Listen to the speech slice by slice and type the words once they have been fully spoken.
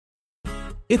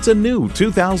It's a new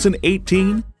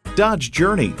 2018 Dodge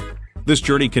Journey. This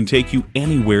Journey can take you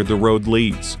anywhere the road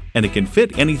leads, and it can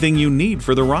fit anything you need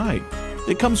for the ride.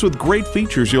 It comes with great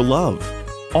features you'll love: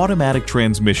 automatic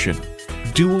transmission,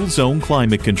 dual zone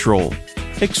climate control,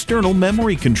 external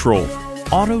memory control,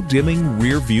 auto dimming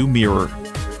rear view mirror,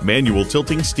 manual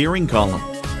tilting steering column,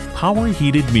 power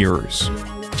heated mirrors,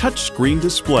 touchscreen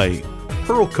display,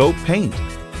 Pearlcoat paint,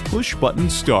 push button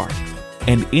start,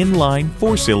 and inline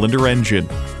 4-cylinder engine.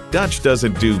 Dodge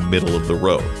doesn't do middle of the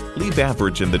road. Leave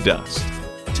average in the dust.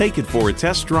 Take it for a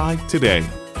test drive today.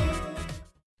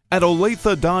 At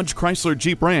Olathe Dodge Chrysler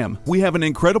Jeep Ram, we have an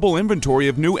incredible inventory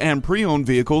of new and pre-owned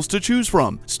vehicles to choose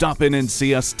from. Stop in and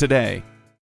see us today.